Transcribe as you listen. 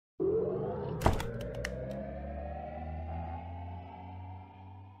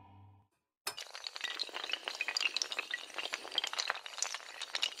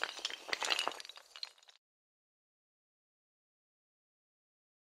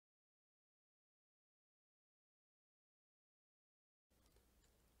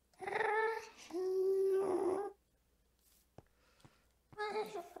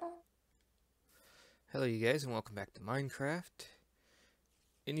Hello you guys and welcome back to Minecraft.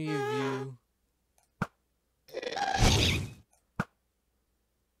 Any of you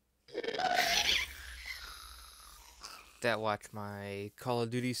that watch my Call of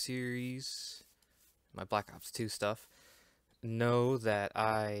Duty series, my Black Ops 2 stuff, know that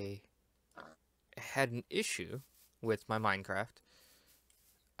I had an issue with my Minecraft.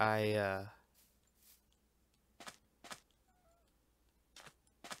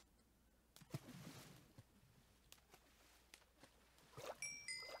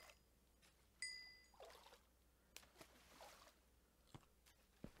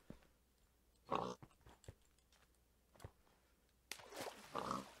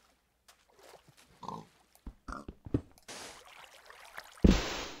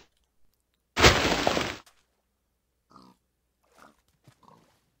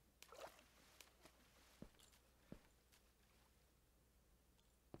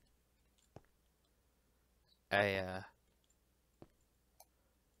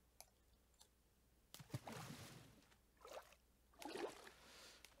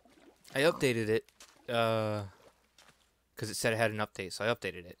 I updated it because it said it had an update, so I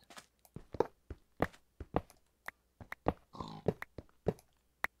updated it.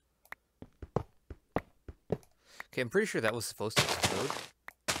 Okay, I'm pretty sure that was supposed to explode.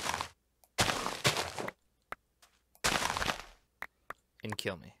 And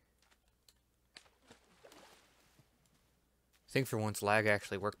kill me. I think for once lag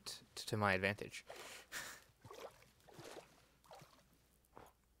actually worked to my advantage.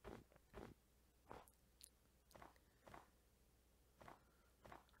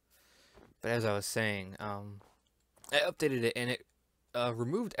 But as I was saying, I updated it and it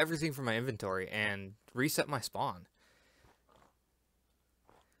removed everything from my inventory and reset my spawn.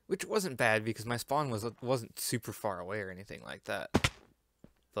 Which wasn't bad because my spawn wasn't super far away or anything like that.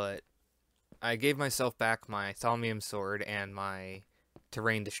 But I gave myself back my Thaumium sword and my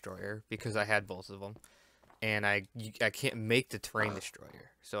terrain destroyer because I had both of them. And I can't make the terrain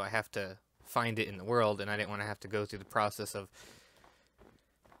destroyer, so I have to find it in the world, and I didn't want to have to go through the process of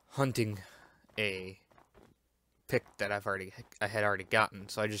hunting a pick that I had already gotten.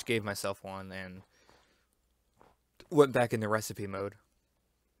 So I just gave myself one and went back into recipe mode.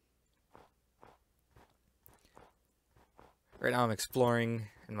 Right now I'm exploring,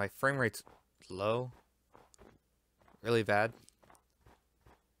 and my frame rate's low. Really bad.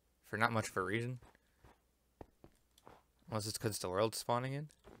 For not much of a reason. Unless it's because the world's spawning in.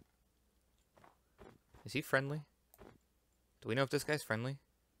 Is he friendly? Do we know if this guy's friendly?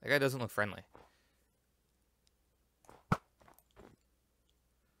 That guy doesn't look friendly.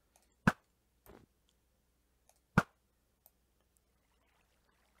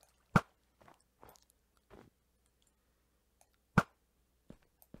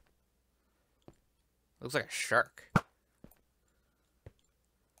 Looks like a shark.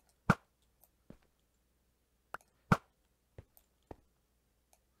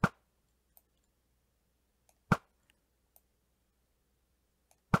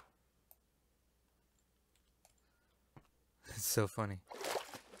 It's so funny.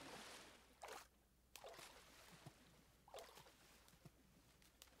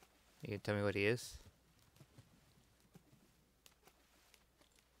 You can tell me what he is?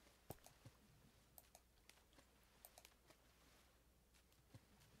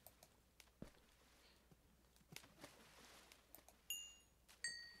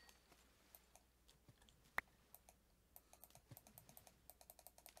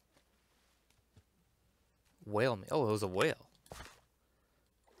 Whale me. Oh, it was a whale.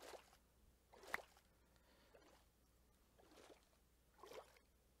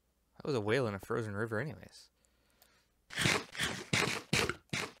 That was a whale in a frozen river anyways.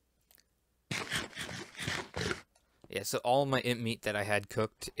 Yeah, so all my imp meat that I had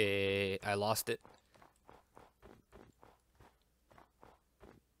cooked, I lost it.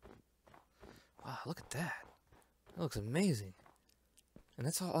 Wow, look at that. That looks amazing. And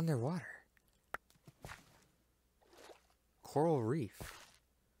that's all underwater. Coral reef.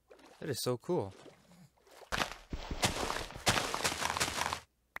 That is so cool.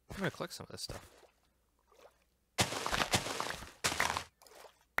 I'm gonna collect some of this stuff.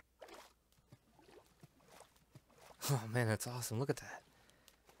 Oh man, that's awesome. Look at that.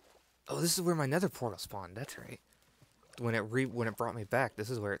 Oh, this is where my nether portal spawned. That's right. When it brought me back, this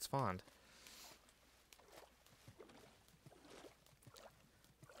is where it spawned.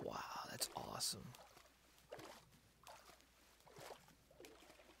 Wow, that's awesome.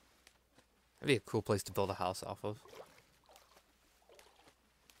 That'd be a cool place to build a house off of.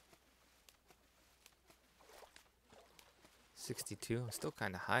 62. I'm still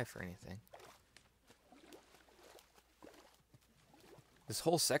kind of high for anything. This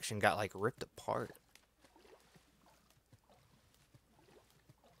whole section got like ripped apart.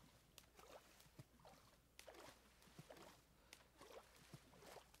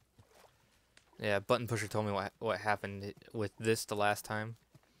 Yeah, Button Pusher told me what happened with this the last time.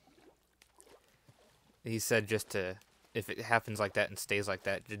 He said just to, if it happens like that and stays like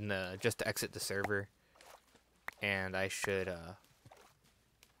that, just to exit the server. And I should, oh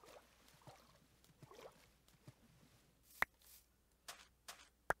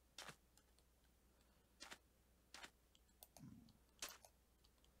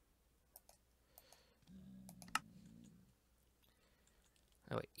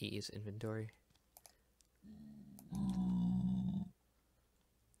wait, E is inventory.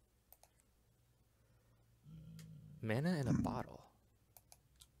 Mana in a bottle.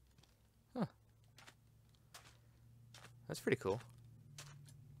 Huh. That's pretty cool.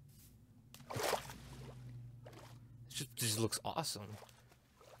 It just looks awesome.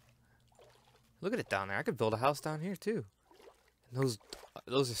 Look at it down there. I could build a house down here too. And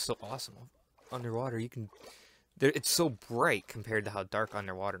those are so awesome. Underwater, you can. It's so bright compared to how dark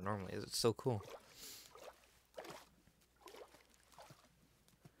underwater normally is. It's so cool.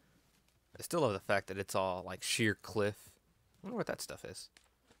 I still love the fact that it's all like sheer cliff. I wonder what that stuff is.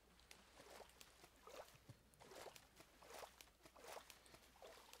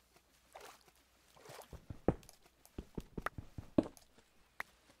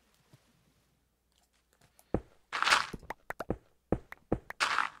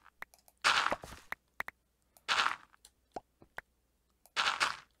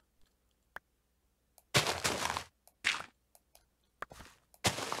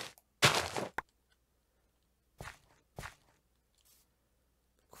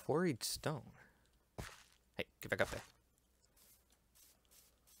 Quarried stone. Hey, get back up there.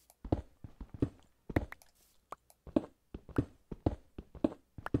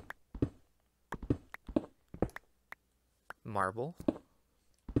 Marble.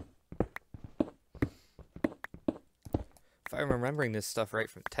 If I'm remembering this stuff right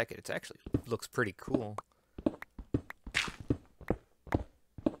from Tekkit, it actually looks pretty cool.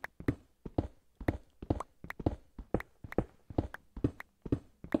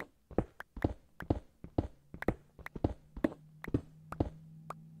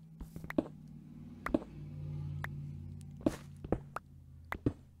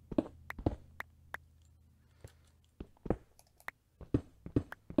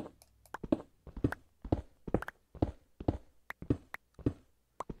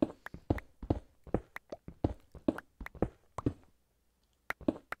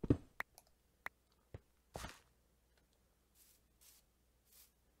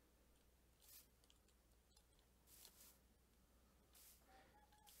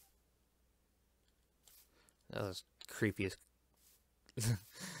 That was creepy as...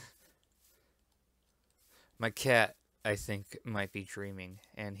 My cat, I think, might be dreaming,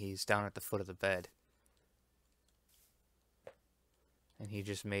 and he's down at the foot of the bed. And he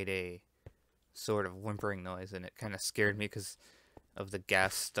just made a sort of whimpering noise, and it kind of scared me because of the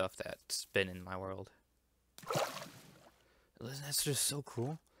gas stuff that's been in my world. That's just so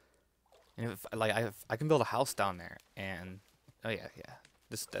cool. And if I can build a house down there, and oh yeah,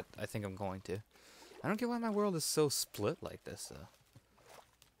 I think I'm going to. I don't get why my world is so split like this, though.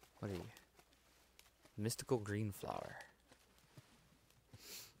 What are you? Mystical green flower.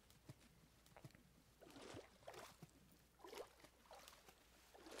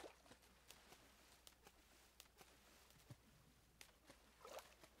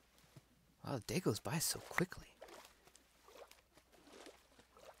 Wow, the day goes by so quickly.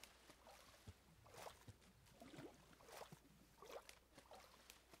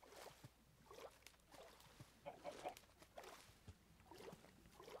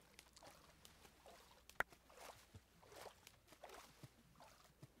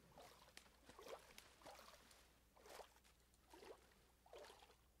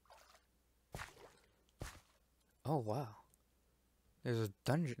 Oh, wow. There's a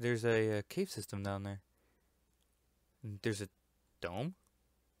dungeon. There's a cave system down there. And there's a dome?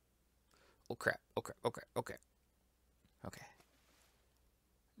 Oh, crap. Oh, crap. Okay. Okay. Okay.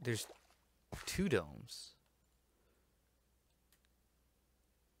 There's 2 domes.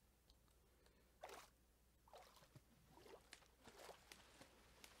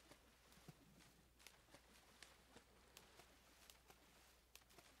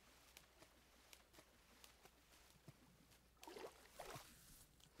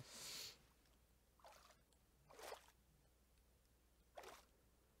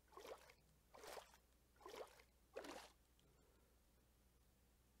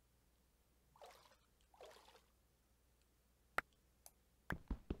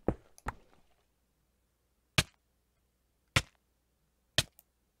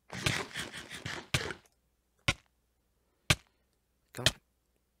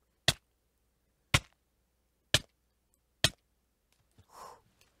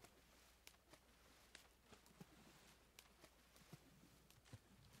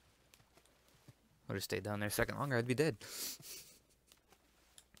 Would have stayed down there a second longer, I'd be dead.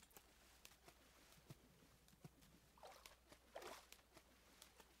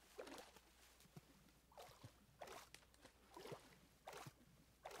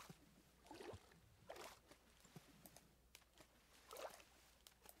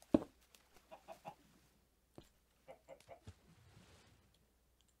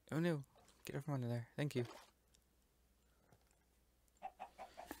 Oh no, get her from under there. Thank you.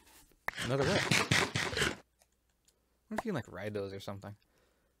 Another rat. I wonder if you can like ride those or something.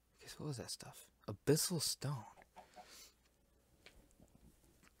 Guess what was that stuff? Abyssal stone.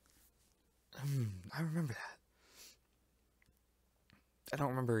 I remember that. I don't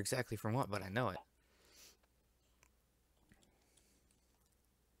remember exactly from what, but I know it.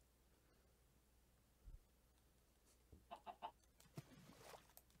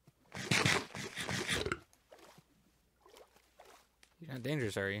 You're not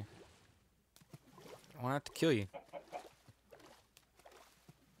dangerous, are you? I don't want to kill you.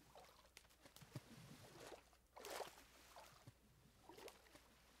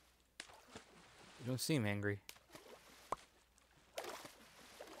 You don't seem angry.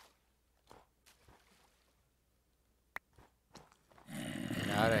 Get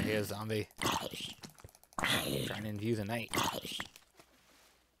out of here, zombie. I'm trying to inview the night.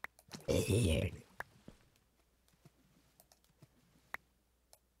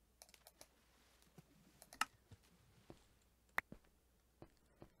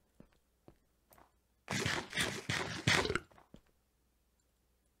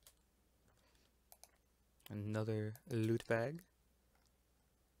 Another loot bag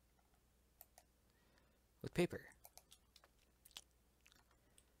with paper.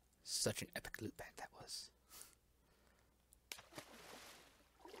 Such an epic loot bag that was.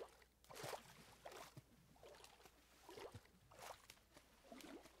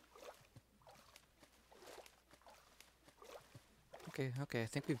 Okay, I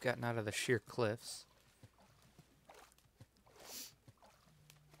think we've gotten out of the sheer cliffs.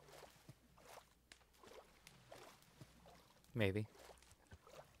 Maybe.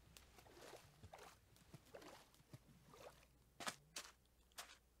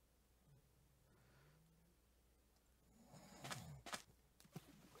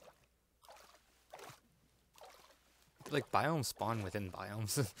 Like biomes spawn within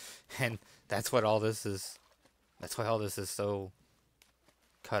biomes, and that's what all this is. That's why all this is so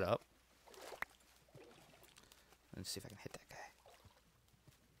cut up. Let's see if I can hit that guy.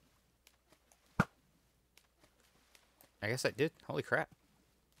 I guess I did. Holy crap.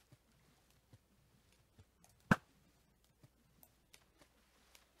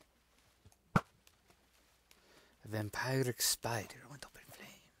 A vampiric spider went up in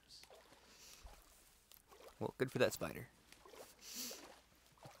flames. Well, good for that spider.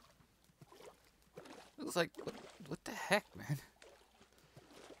 It was like, what the heck, man?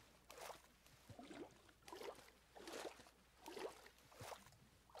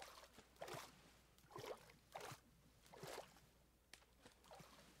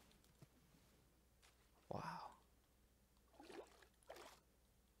 Wow.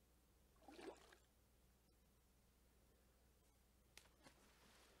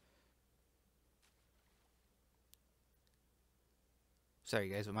 Sorry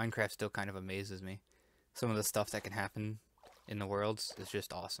guys, but Minecraft still kind of amazes me. Some of the stuff that can happen in the worlds is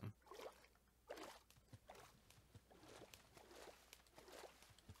just awesome.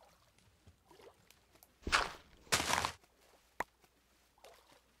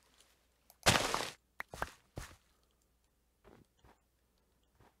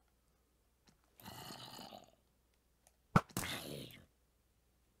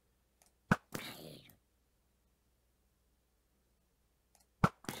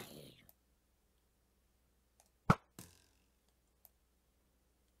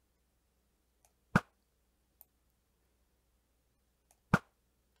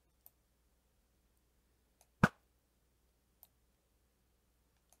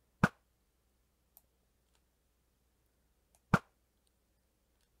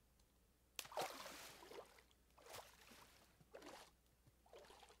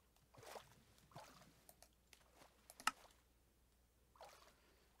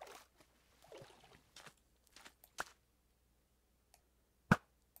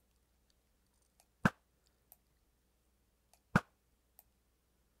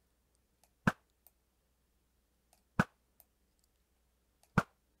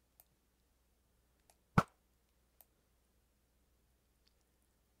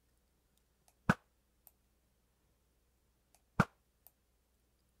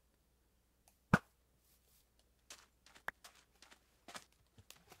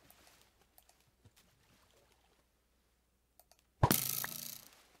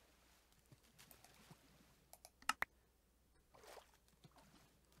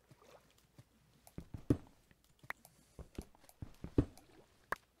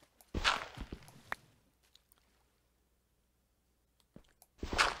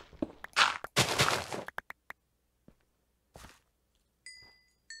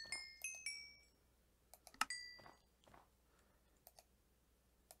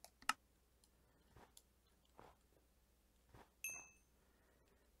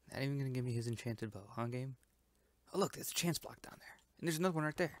 Not even gonna give me his enchanted bow, huh, game? Oh, look, there's a chance block down there. And there's another one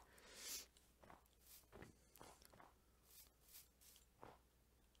right there.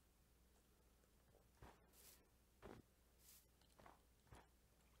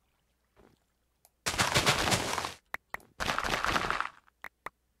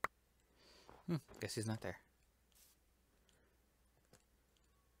 Guess he's not there.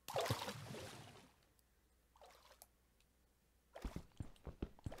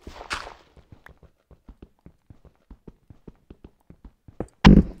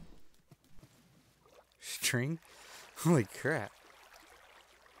 String? Holy crap.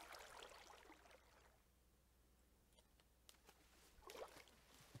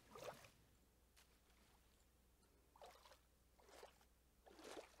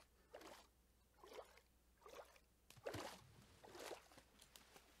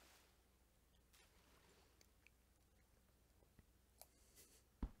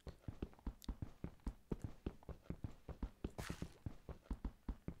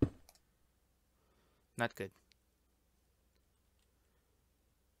 Not good.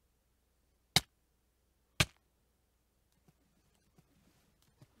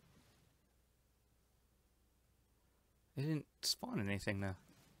 It didn't spawn anything though.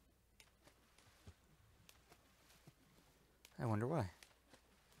 I wonder why.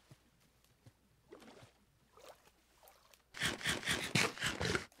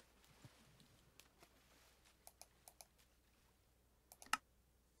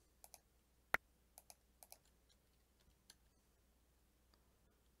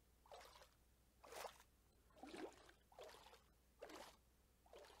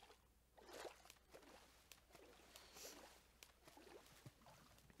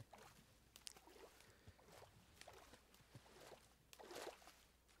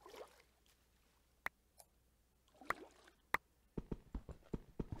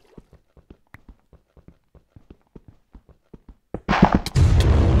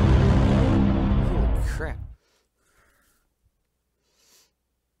 Crap.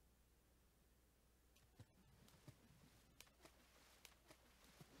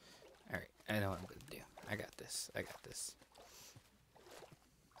 Alright, I know what I'm gonna do. I got this. I got this.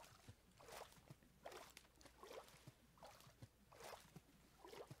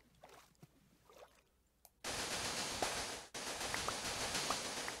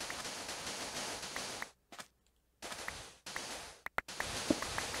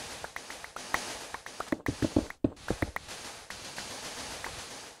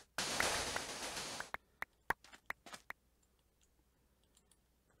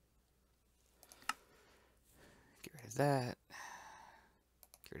 That.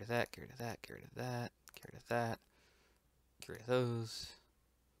 Get rid of that, get rid of that, get rid of that, get rid of that, get rid of those.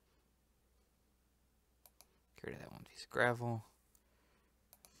 Get rid of that one piece of gravel.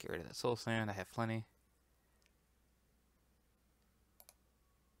 Get rid of that soul sand, I have plenty.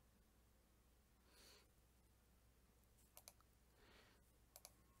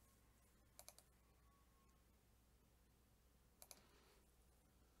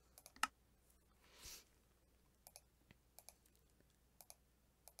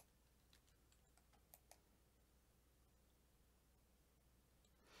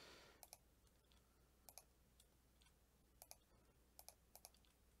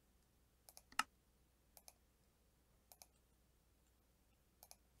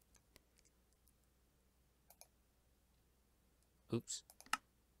 Oops.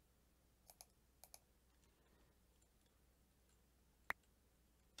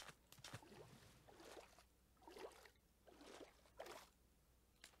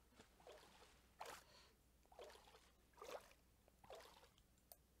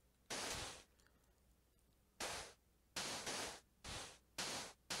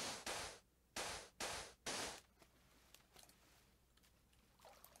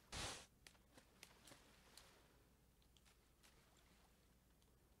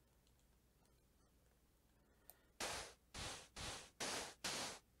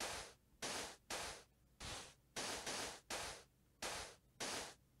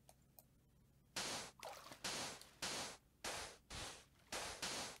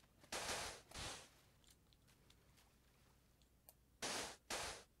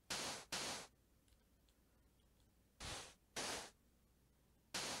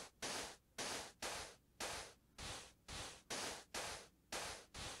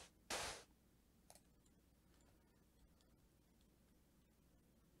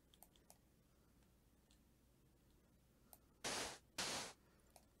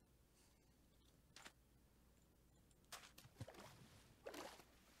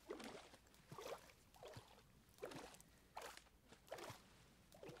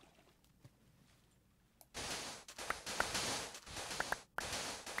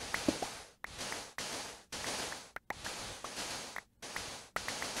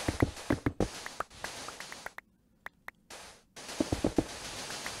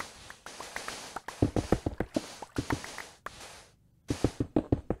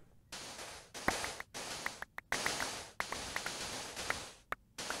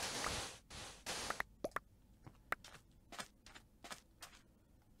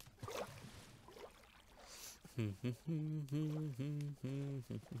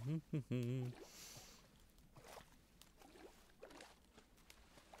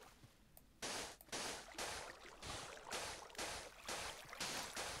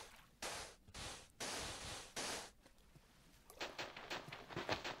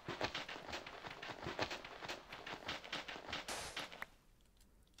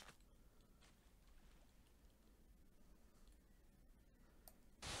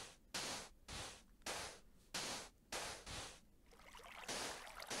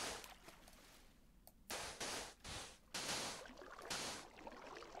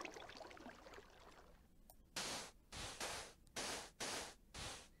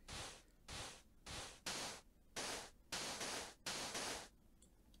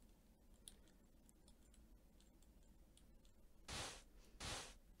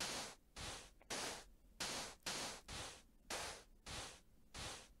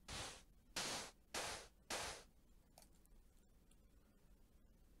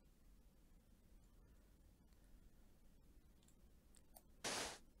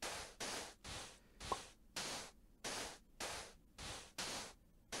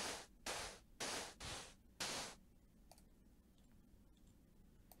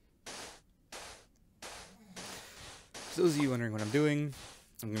 For those of you wondering what I'm doing,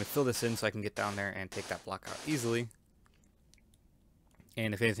 I'm going to fill this in so I can get down there and take that block out easily.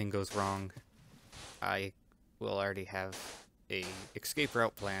 And if anything goes wrong, I will already have a escape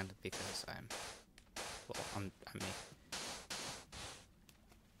route planned because I'm me.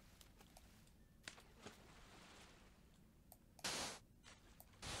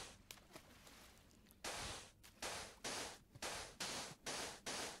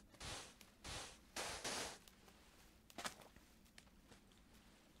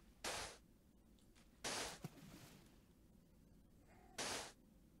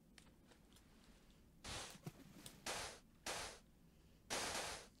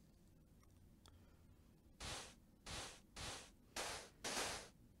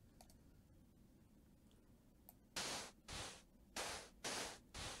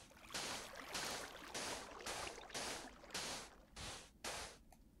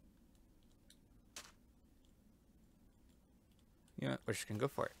 You know what, we're just gonna go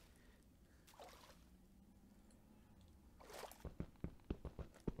for it.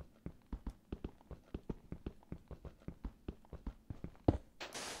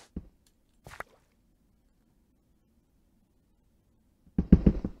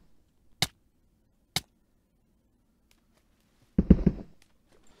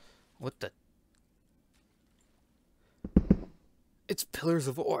 What the? It's pillars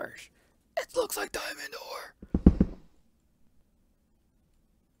of ore. It looks like diamond ore.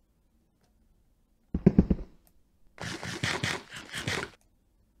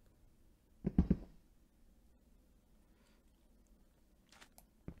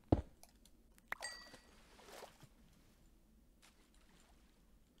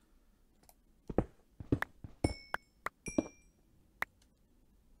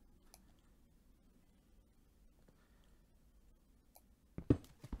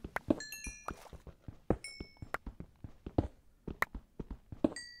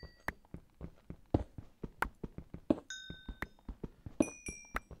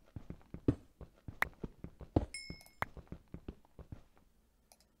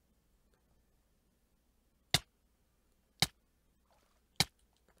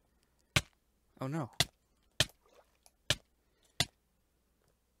 Oh no.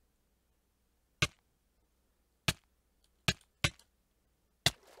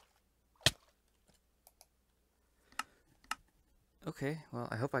 Okay, well,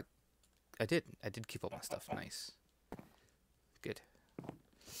 I hope I did keep all my stuff nice. Good.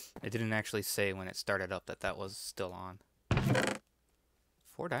 It didn't actually say when it started up that was still on.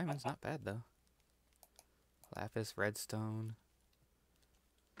 4 diamonds, not bad though. Lapis, redstone.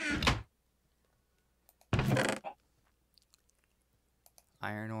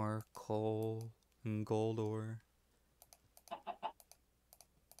 Iron ore, coal, and gold ore.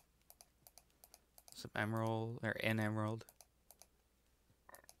 Some emerald, or an emerald.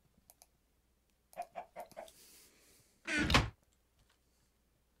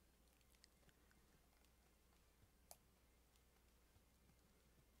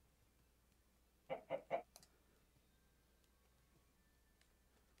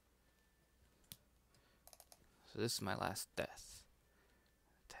 So this is my last death.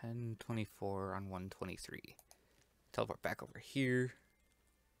 1024 on 123. Teleport back over here.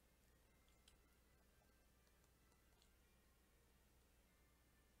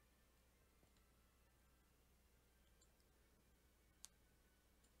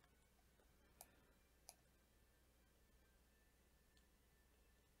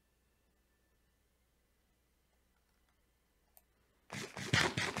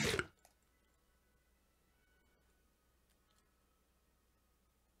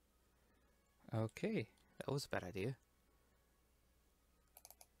 Okay, that was a bad idea.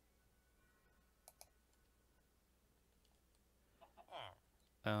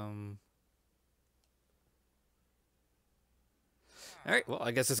 Alright, well,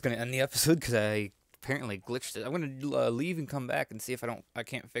 I guess that's gonna end the episode because I apparently glitched it. I'm gonna leave and come back and see if I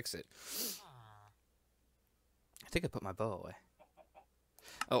can't fix it. I think I put my bow away.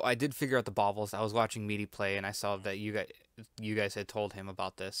 Oh, I did figure out the baubles. I was watching Meaty play and I saw that you guys had told him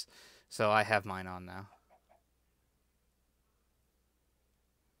about this. So I have mine on now.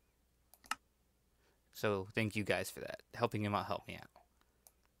 So thank you guys for that. Helping him out helped me out.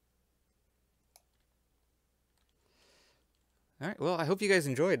 Alright, well, I hope you guys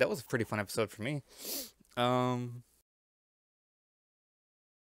enjoyed. That was a pretty fun episode for me.